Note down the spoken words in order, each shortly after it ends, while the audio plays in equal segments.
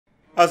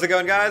How's it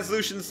going, guys?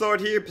 Lucian Sword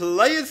here,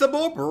 playing some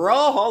more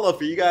Brawlhalla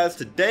for you guys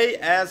today.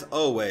 As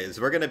always,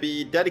 we're going to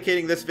be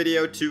dedicating this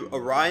video to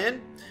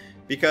Orion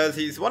because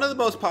he's one of the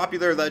most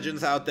popular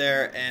legends out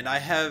there, and I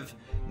have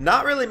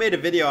not really made a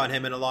video on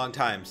him in a long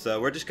time,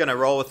 so we're just going to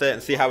roll with it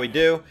and see how we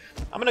do.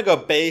 I'm going to go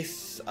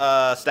base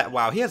stat.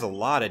 Wow, he has a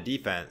lot of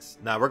defense.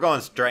 Now we're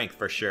going strength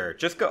for sure.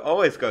 Just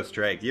always go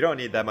strength. You don't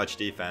need that much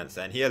defense,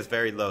 and he has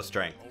very low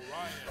strength.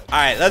 All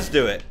right, let's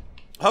do it.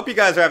 Hope you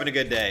guys are having a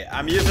good day.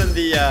 I'm using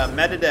the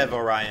Metadev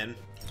Orion,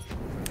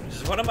 which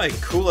is one of my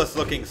coolest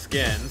looking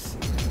skins.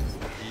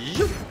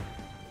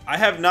 I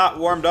have not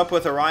warmed up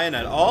with Orion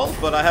at all,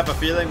 but I have a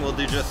feeling we'll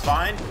do just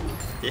fine.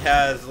 He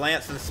has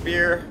Lance and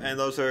Spear, and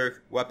those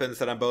are weapons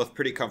that I'm both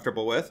pretty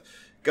comfortable with.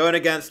 Going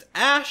against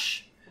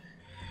Ash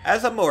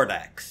as a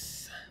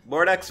Mordex.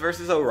 Mordex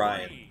versus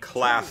Orion.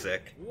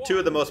 Classic. Two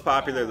of the most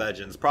popular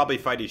legends. Probably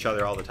fight each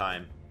other all the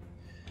time.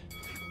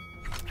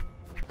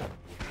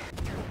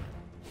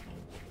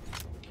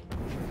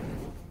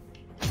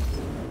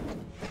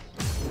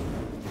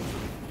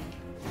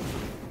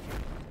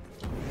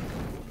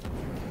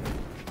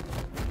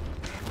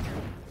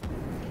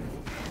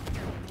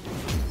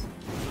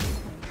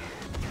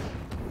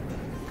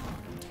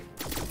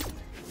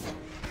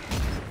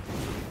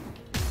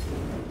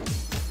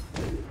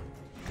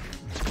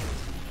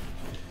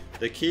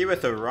 The key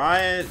with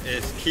Orion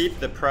is keep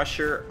the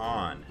pressure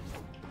on.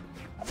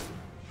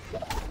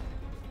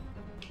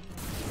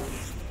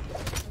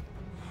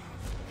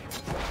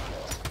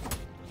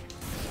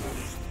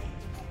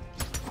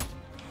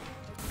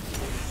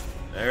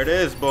 There it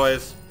is,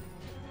 boys.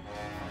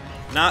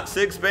 Not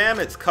sig spam,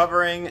 it's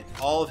covering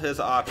all of his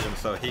options,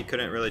 so he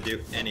couldn't really do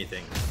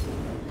anything.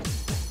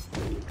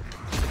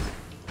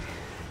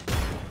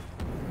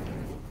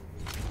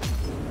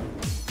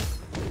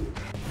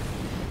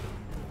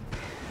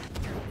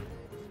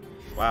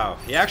 Wow,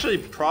 he actually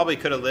probably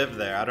could have lived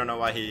there. I don't know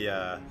why he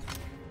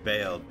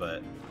bailed,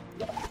 but...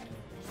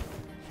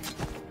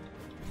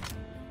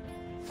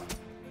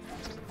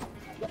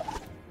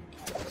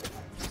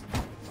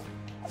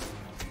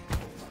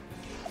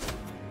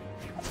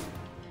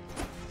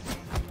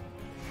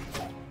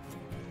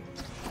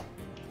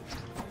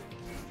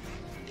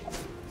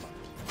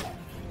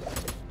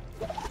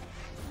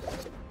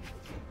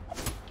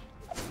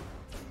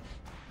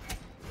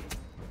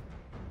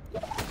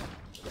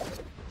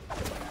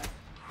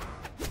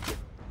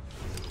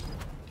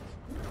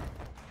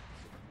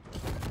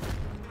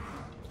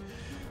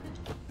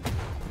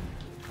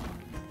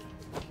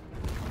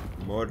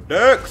 More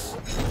ducks!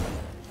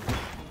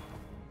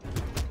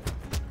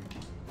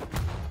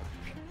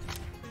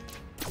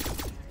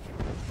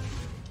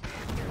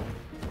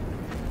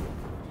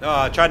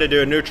 Oh, I tried to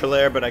do a neutral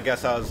air, but I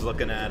guess I was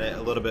looking at it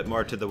a little bit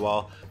more to the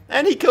wall.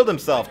 And he killed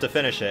himself to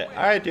finish it.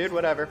 Alright, dude,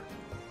 whatever.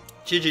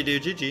 GG,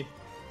 dude, GG.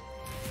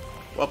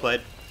 Well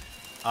played.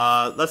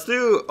 Let's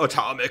do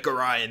Atomic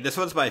Orion. This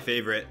one's my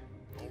favorite.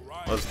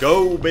 Let's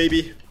go,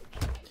 baby.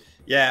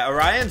 Yeah,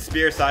 Orion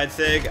Spear Side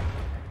Sig.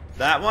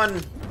 That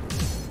one...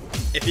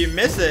 If you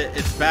miss it,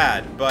 it's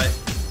bad, but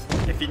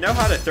if you know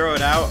how to throw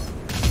it out,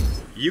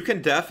 you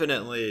can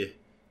definitely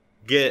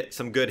get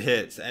some good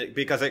hits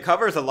because it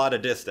covers a lot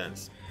of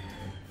distance.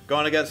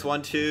 Going against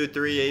 1, 2,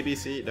 3,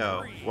 ABC?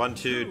 No, 1,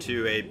 2,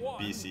 2, A,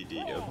 B, C,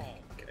 D.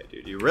 Okay,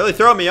 dude, you really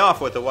throw me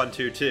off with the 1,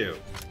 2, 2.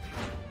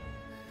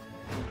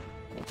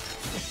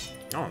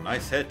 Oh,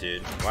 nice hit,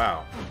 dude.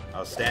 Wow, I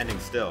was standing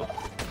still.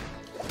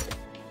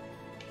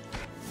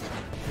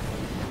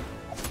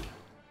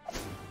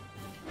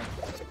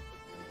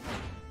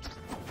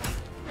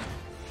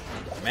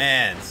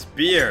 Man,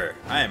 Spear!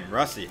 I am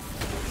rusty.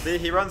 See,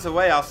 he runs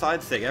away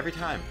outside stick every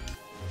time.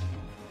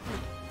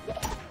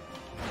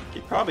 He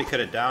probably could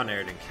have down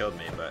aired and killed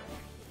me, but...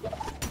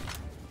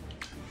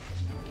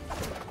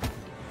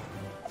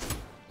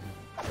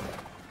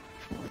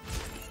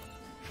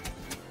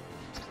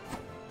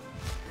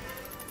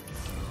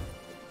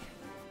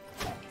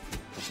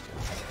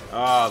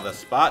 Oh, the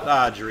spot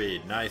dodge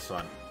read. Nice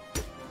one.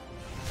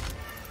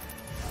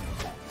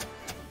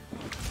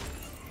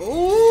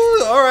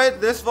 Ooh,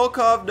 alright, this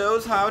Volkov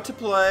knows how to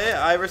play.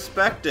 I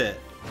respect it.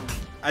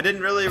 I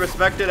didn't really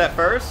respect it at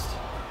first,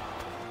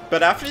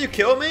 but after you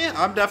kill me,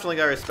 I'm definitely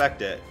gonna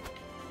respect it.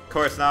 Of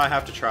course, now I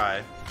have to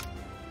try.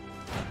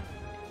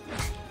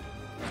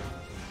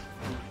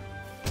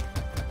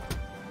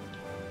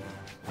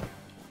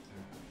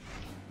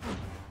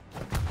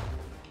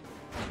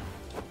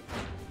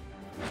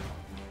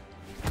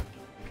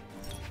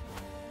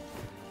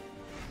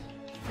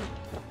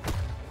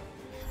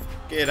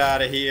 Get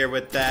out of here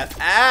with that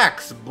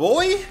axe,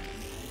 boy!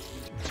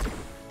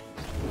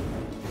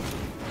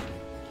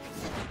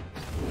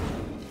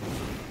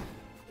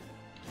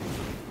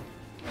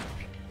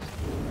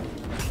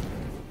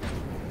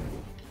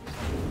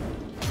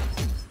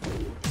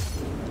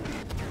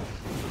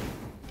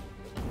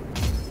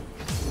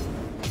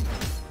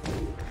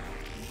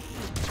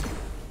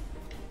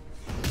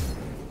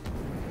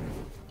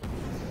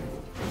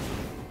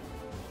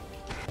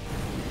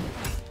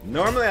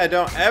 Normally I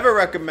don't ever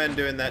recommend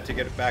doing that to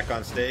get it back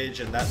on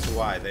stage, and that's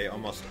why they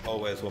almost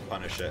always will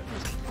punish it.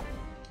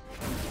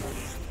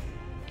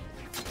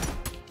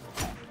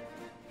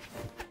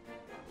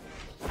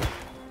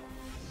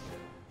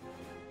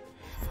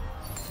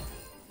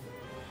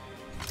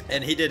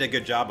 And he did a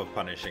good job of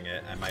punishing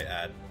it, I might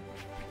add.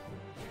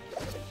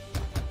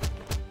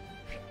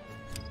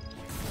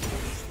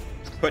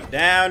 Put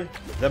down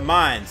the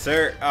mine,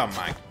 sir. Oh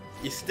my,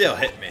 you still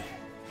hit me.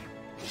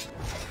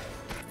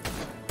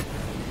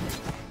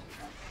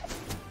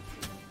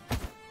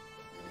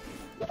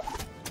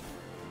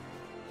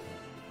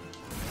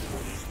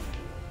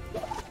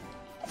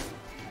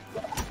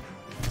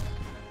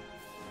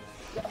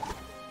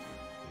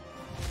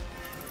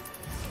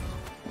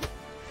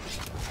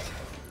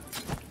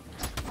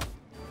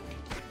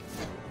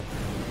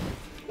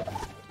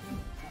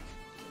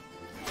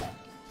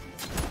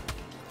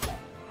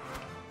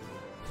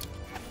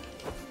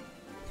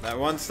 That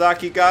one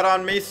stock you got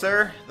on me,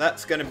 sir,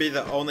 that's gonna be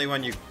the only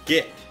one you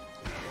get.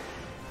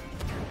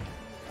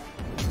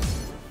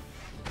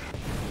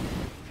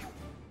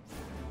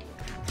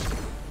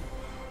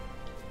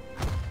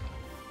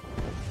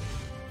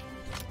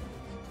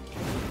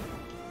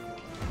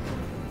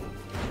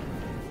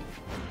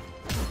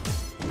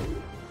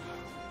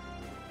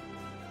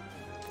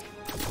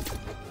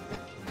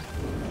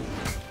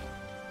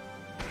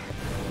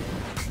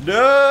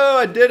 No,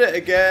 I did it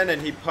again,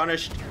 and he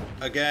punished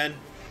again.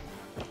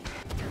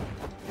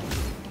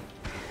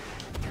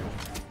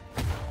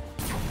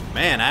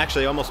 Man, I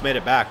actually almost made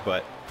it back,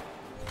 but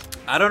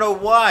I don't know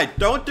why.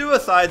 Don't do a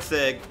side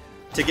sig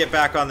to get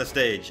back on the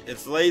stage.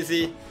 It's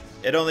lazy.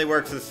 It only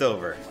works as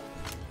silver.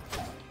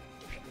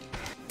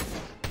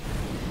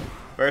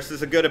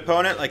 Versus a good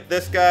opponent like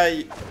this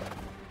guy,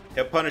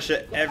 he'll punish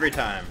it every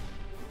time.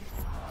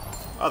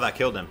 Oh, that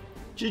killed him.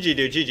 GG,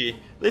 dude, GG.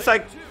 At least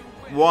I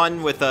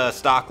won with a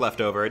stock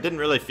left over. It didn't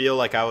really feel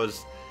like I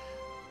was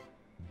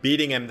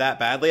beating him that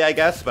badly, I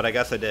guess, but I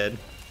guess I did.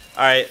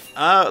 Alright,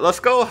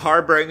 let's go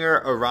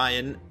Harbinger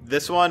Orion.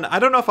 This one, I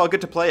don't know if I'll get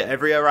to play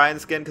every Orion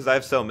skin because I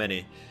have so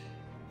many.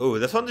 Ooh,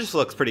 this one just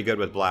looks pretty good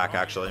with black,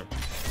 actually.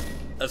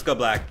 Let's go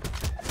black.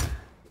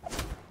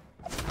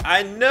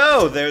 I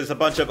know there's a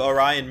bunch of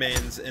Orion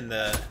mains in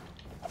the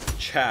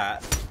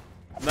chat.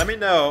 Let me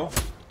know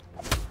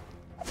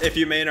if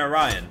you main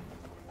Orion.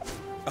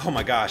 Oh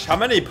my gosh, how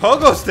many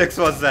pogo sticks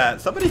was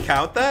that? Somebody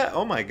count that?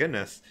 Oh my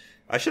goodness.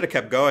 I should have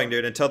kept going,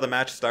 dude, until the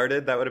match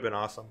started. That would have been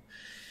awesome.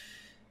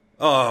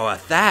 Oh, a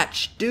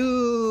Thatch,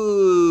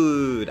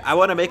 dude! I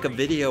want to make a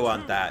video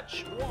on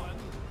Thatch.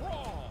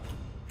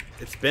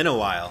 It's been a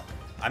while.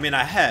 I mean,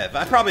 I have.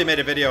 I probably made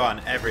a video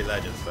on every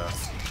Legends, though.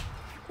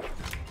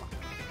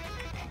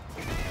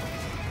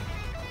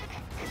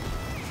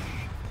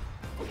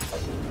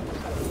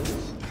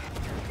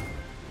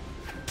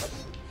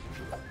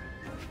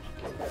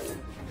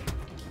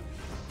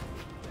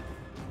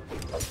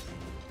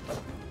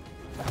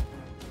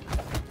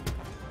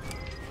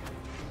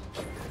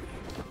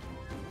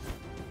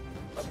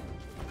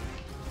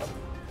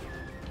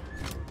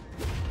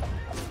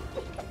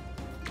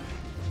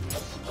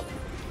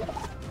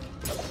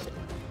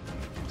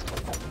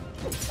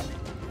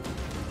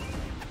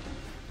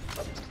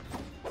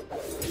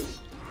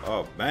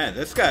 Oh man,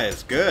 this guy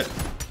is good.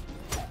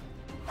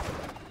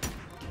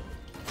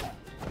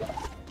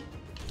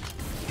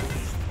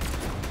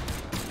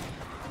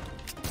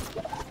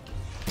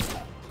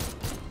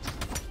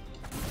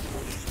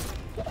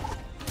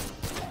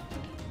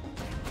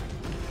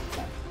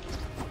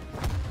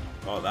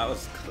 Oh, that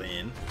was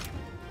clean.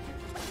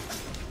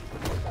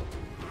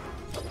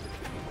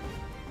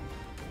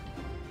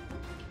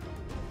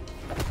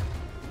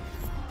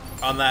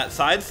 On that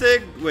side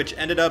sig, which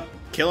ended up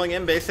killing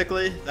him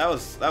basically. That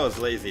was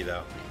lazy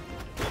though.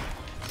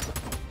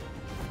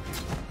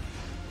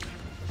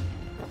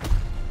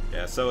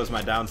 Yeah, so was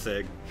my down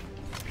sig.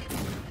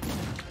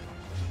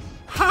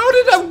 How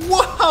did I?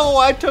 Whoa!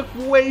 I took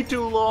way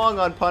too long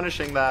on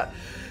punishing that.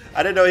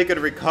 I didn't know he could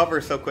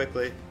recover so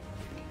quickly.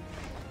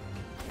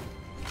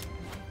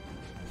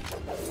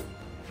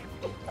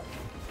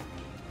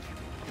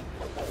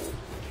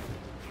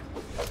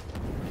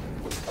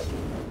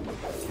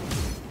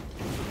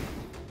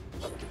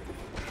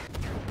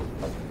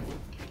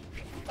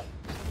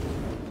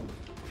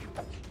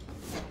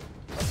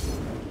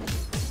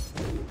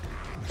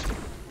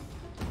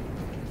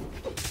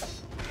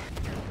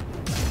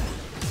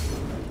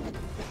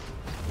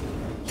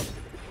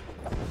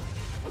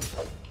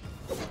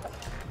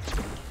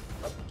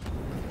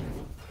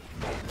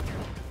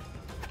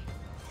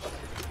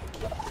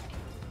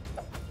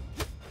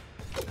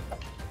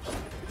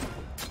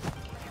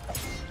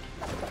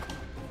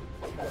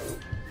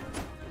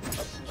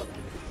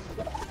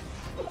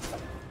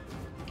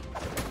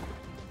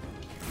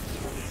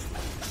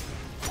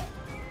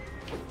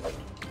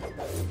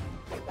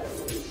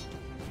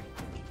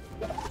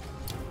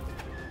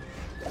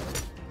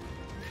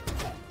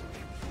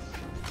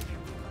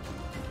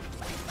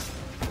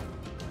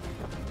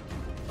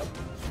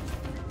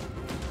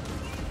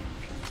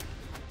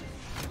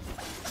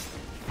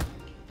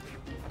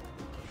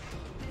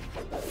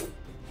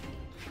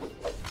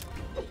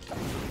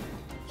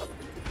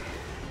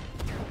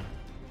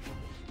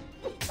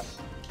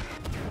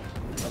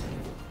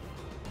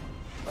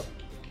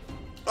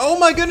 Oh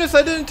my goodness,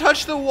 I didn't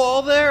touch the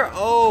wall there?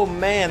 Oh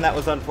man, that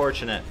was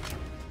unfortunate.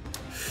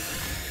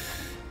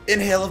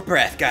 Inhale of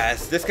breath,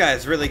 guys. This guy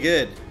is really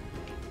good.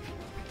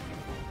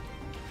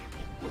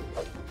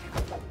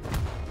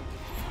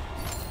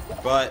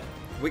 But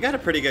we got a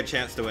pretty good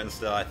chance to win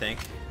still, I think.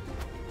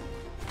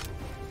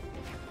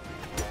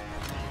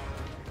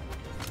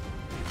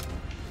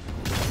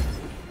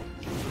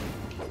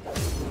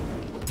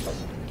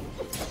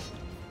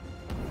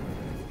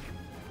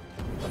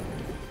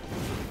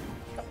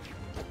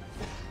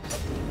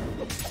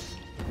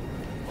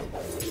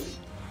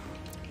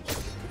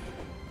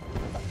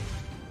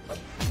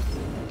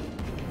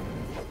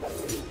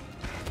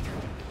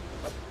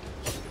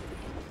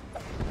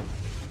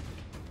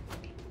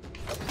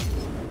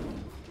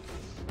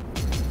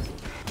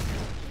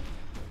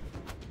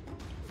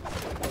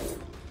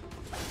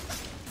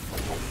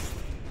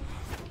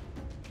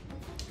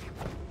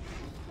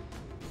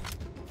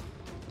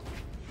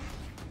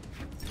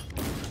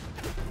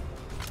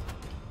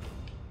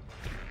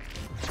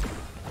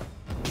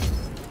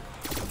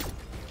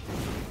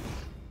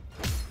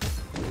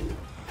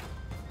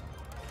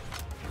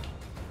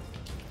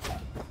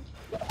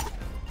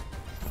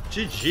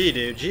 GG,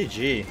 dude.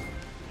 GG.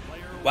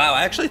 Wow,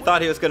 I actually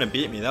thought he was going to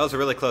beat me. That was a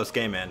really close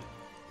game, man.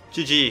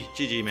 GG.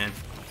 GG, man.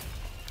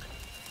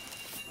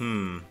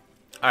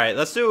 Alright,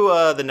 let's do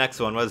the next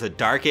one. What is it?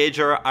 Dark Age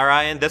or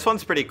Orion? This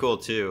one's pretty cool,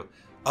 too.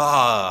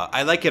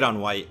 I like it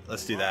on white.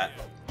 Let's do that.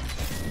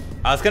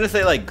 I was going to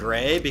say, like,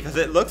 gray, because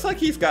it looks like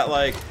he's got,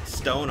 like,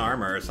 stone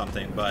armor or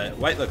something, but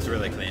white looks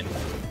really clean.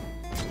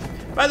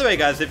 By the way,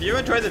 guys, if you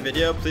enjoyed the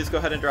video, please go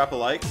ahead and drop a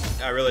like.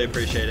 I really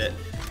appreciate it.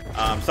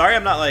 Sorry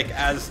I'm not like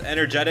as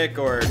energetic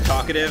or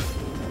talkative.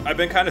 I've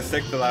been kind of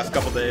sick the last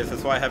couple days.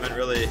 That's why I haven't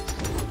really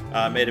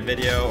made a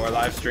video or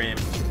live stream.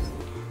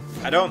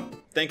 I don't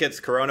think it's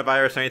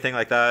coronavirus or anything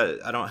like that.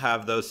 I don't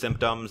have those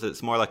symptoms.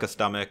 It's more like a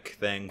stomach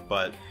thing,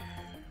 but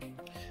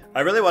I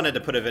really wanted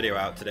to put a video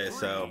out today,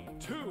 so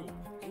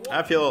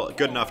I feel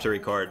good enough to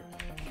record.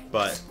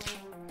 But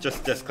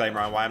just disclaimer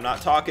on why I'm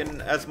not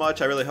talking as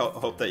much. I really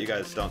hope that you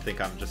guys don't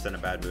think I'm just in a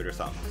bad mood or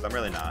something, because I'm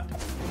really not.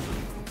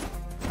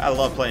 I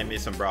love playing me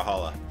some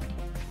Brawlhalla.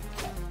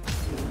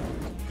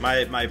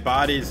 My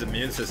body's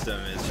immune system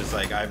is just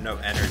like, I have no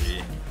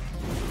energy.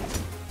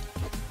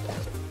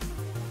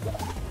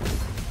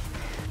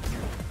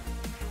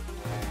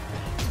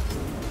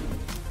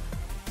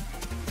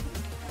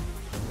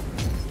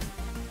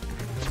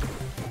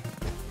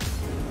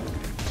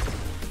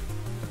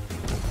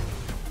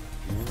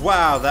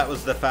 Wow, that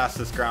was the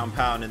fastest ground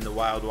pound in the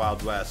Wild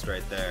Wild West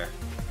right there.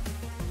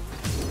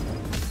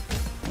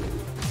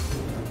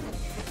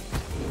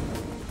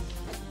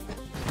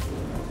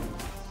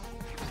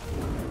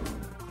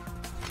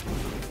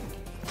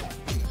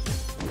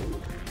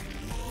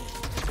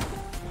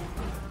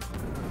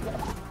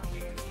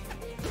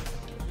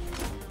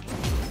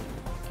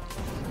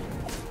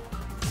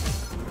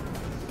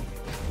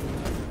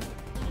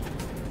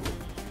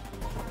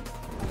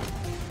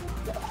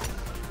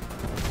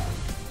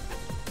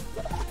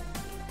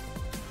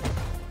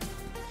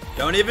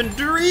 Don't even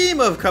dream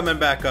of coming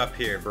back up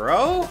here,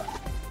 bro.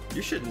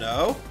 You should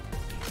know.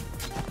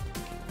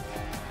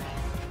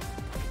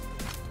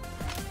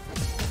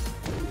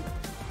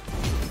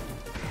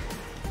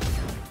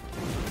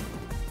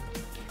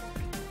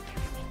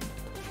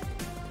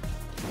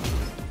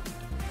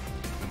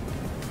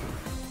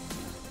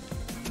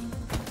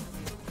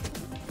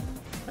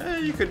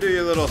 Hey, you could do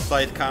your little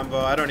scythe combo.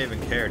 I don't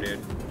even care, dude.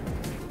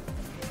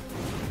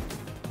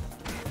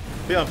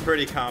 Feeling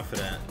pretty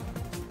confident.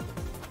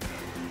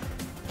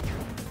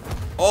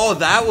 Oh,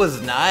 that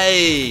was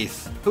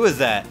nice. Who is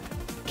that?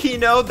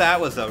 Kiyo? That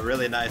was a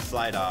really nice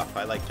slide off.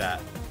 I like that.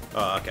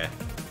 Oh, okay.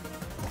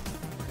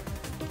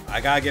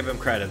 I gotta give him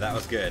credit. That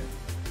was good.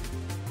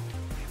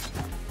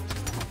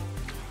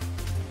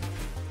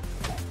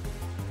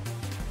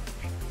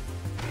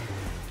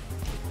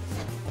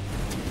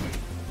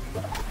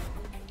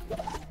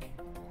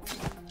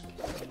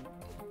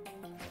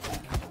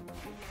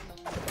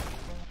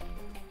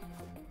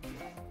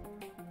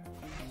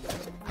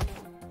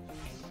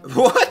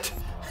 What?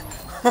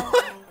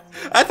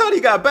 I thought he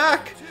got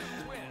back.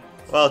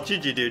 Well,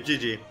 GG, dude.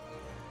 GG.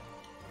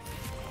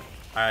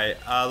 Alright,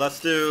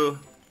 let's do...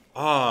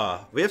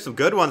 Oh, we have some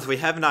good ones we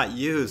have not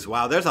used.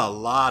 Wow, there's a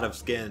lot of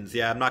skins.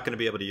 Yeah, I'm not going to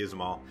be able to use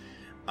them all.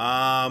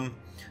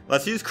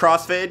 Let's use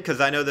Crossfade, because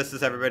I know this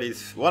is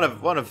everybody's... One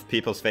of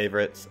people's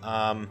favorites.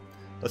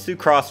 Let's do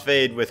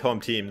Crossfade with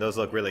Home Team. Those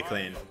look really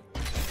clean.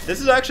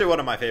 This is actually one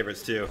of my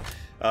favorites, too.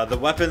 The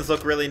weapons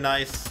look really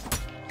nice.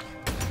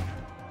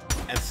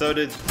 And so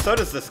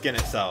does the skin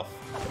itself.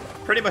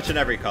 Pretty much in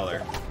every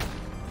color.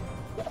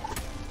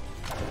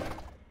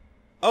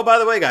 Oh, by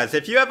the way, guys,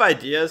 if you have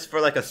ideas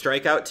for like a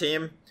strikeout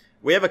team,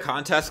 we have a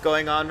contest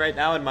going on right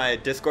now in my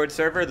Discord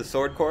server, the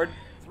Sword Cord.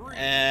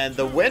 And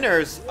the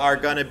winners are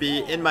going to be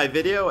in my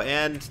video,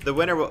 and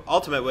the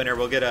ultimate winner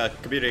will get a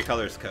Community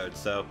Colors code.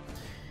 So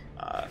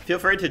feel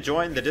free to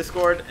join the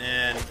Discord,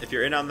 and if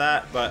you're in on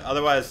that. But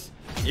otherwise,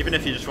 even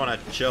if you just want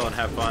to chill and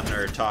have fun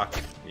or talk,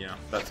 you know,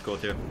 that's cool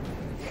too.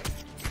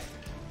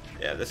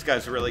 Yeah, this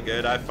guy's really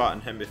good. I've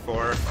fought him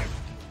before.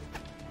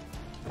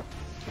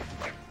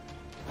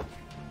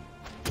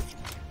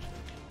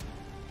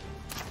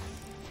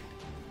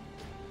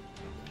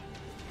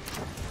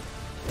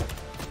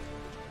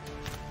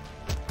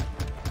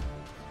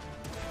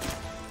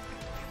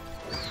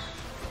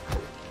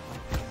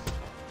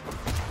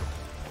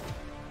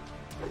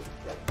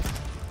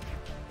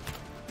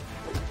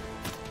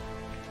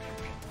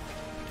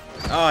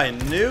 Oh, I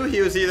knew he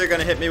was either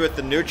going to hit me with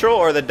the neutral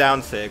or the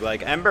down sig.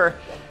 Like, Ember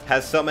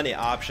has so many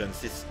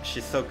options.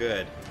 She's so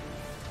good.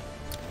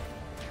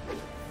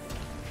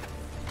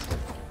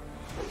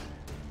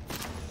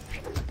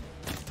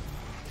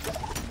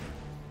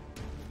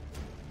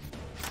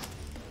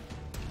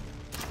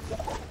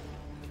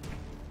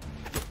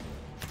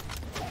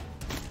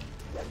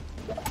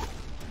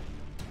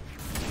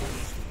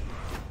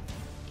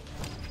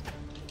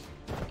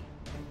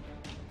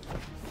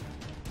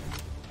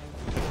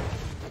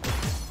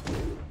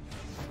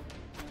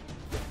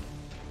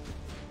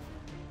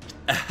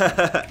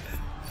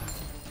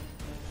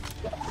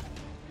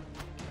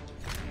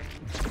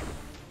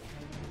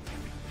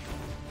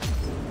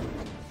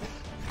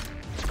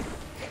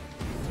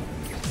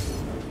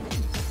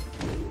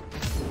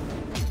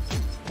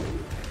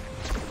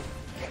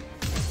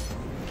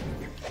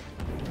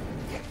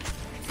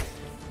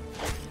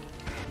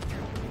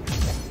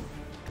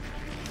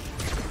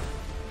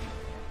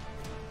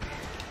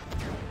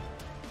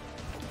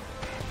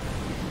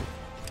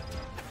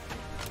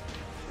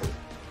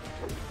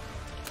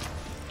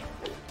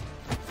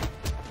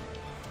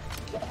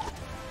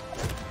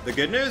 The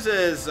good news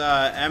is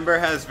Ember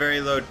has very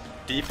low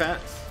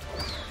defense.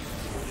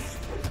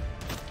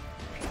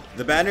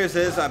 The bad news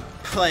is I'm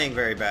playing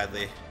very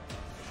badly.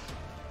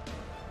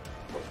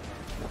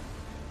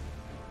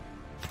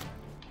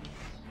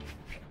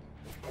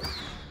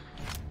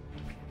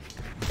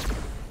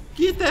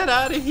 Get that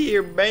out of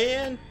here,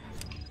 man!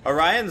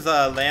 Orion's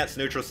Lance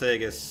neutral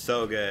sig is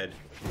so good.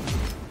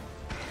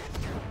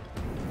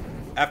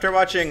 After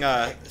watching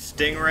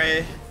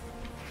Stingray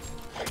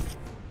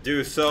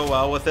do so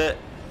well with it,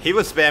 he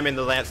was spamming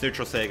the Lance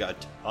neutral sig a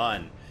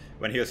ton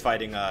when he was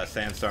fighting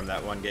Sandstorm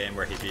that one game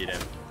where he beat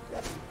him.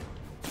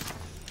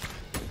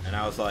 And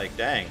I was like,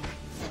 dang.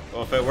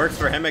 Well, if it works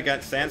for him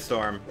against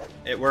Sandstorm,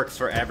 it works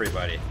for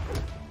everybody.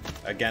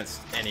 Against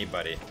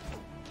anybody.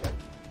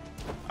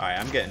 Alright,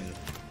 I'm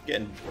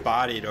getting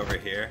bodied over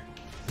here.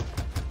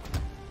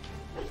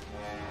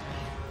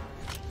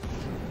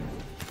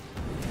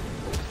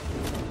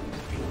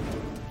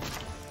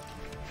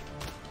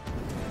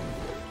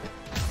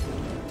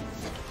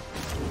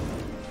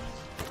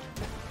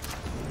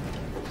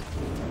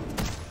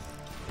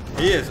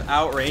 He is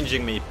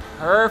outranging me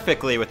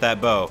perfectly with that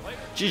bow.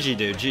 GG,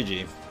 dude,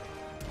 GG.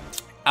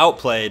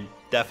 Outplayed,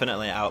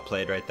 definitely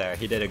outplayed right there.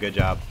 He did a good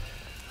job.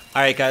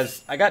 Alright,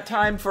 guys, I got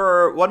time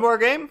for one more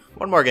game?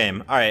 One more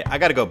game. Alright, I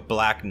gotta go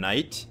Black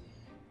Knight.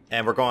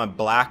 And we're going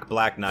Black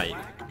Knight.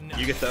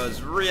 You get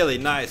those really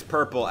nice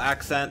purple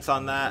accents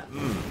on that.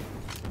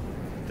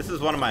 This is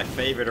one of my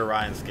favorite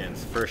Orion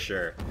skins, for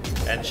sure.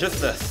 And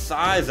just the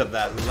size of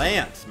that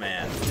lance,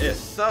 man, is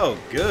so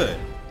good.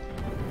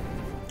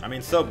 I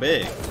mean, so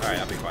big. Alright,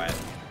 I'll be quiet.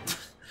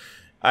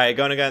 Alright,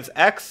 going against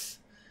X,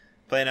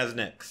 playing as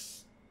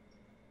Nyx.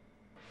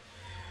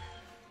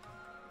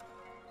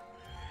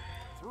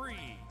 3,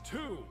 2,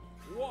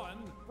 1,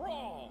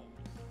 brawl!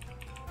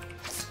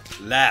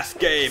 Last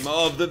game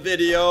of the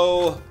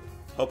video.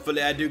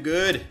 Hopefully I do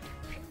good.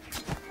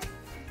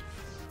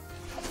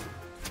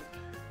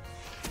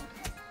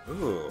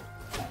 Ooh.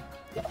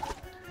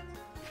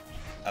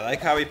 I like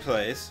how he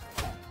plays.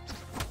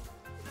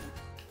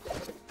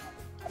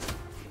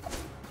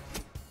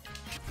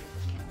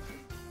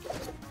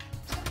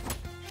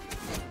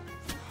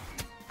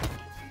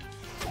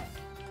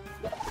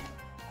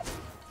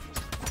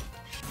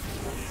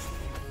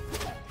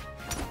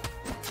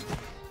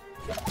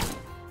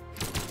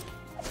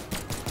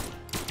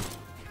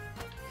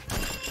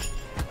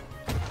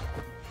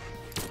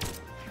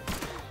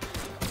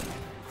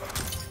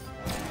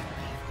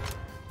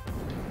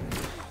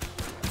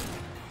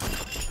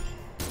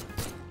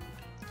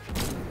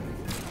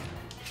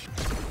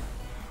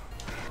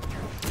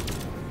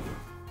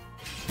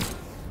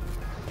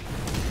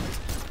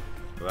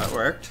 Well, that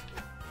worked.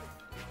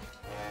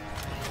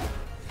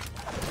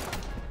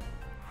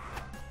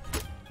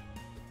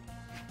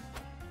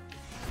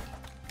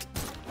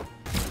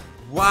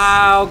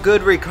 Wow,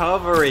 good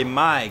recovery.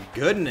 My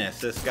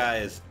goodness, this guy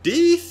is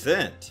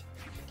decent.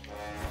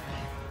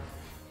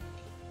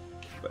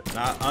 But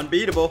not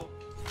unbeatable.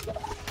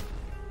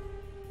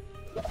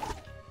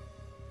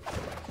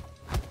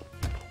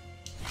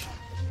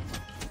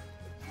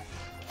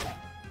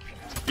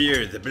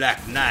 Fear the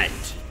Black Knight.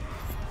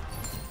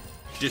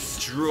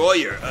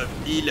 Destroyer of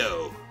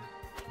Elo.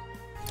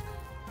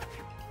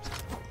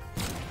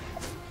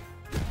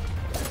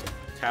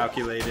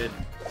 Calculated.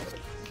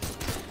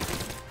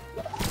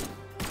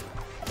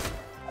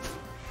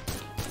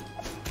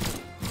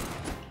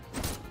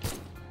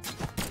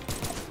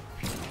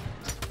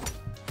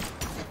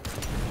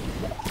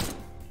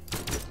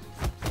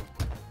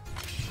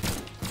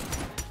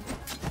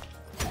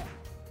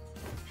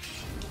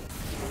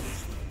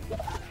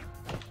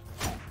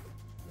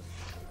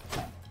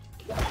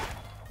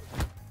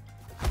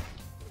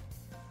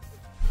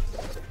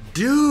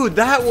 Dude,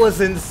 that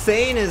was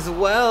insane as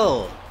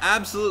well.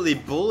 Absolutely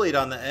bullied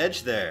on the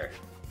edge there.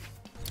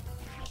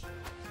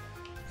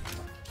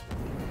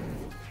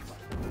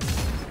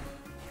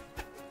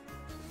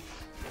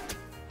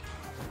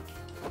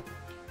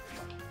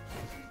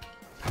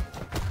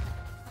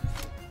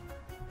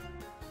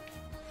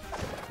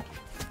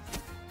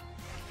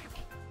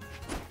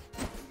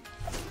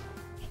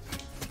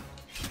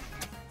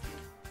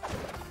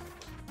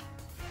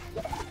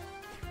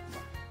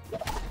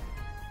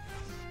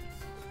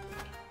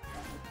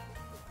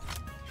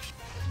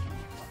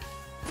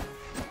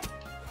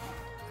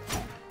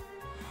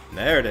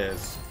 There it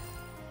is.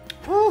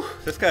 Whew,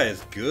 this guy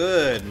is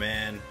good,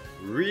 man.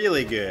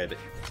 Really good.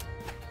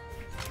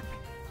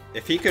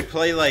 If he could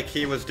play like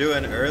he was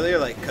doing earlier,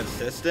 like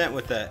consistent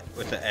with the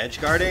edge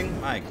guarding,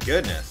 my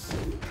goodness,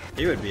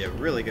 he would be a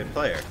really good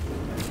player.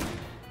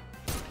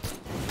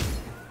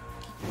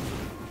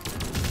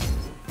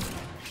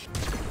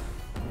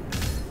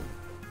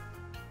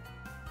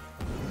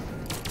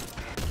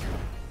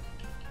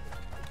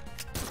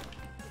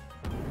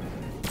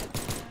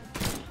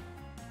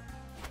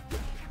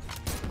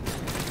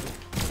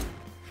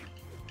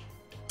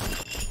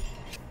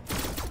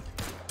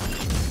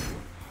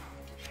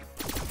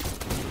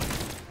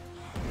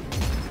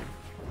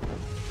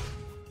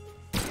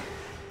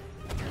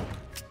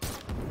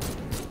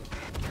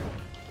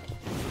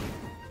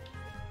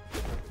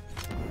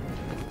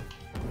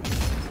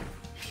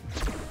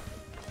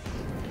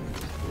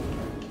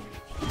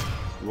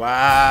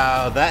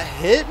 Wow, that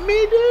hit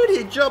me, dude?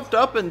 He jumped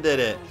up and did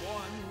it.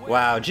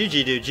 Wow,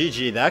 GG, dude,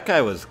 GG. That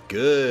guy was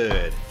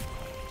good.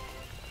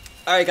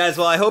 Alright, guys,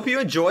 well, I hope you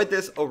enjoyed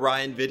this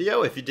Orion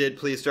video. If you did,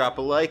 please drop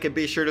a like and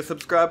be sure to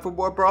subscribe for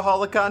more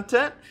Brawlhalla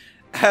content.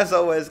 As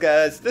always,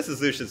 guys, this is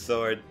Lucian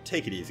Sword.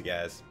 Take it easy,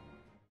 guys.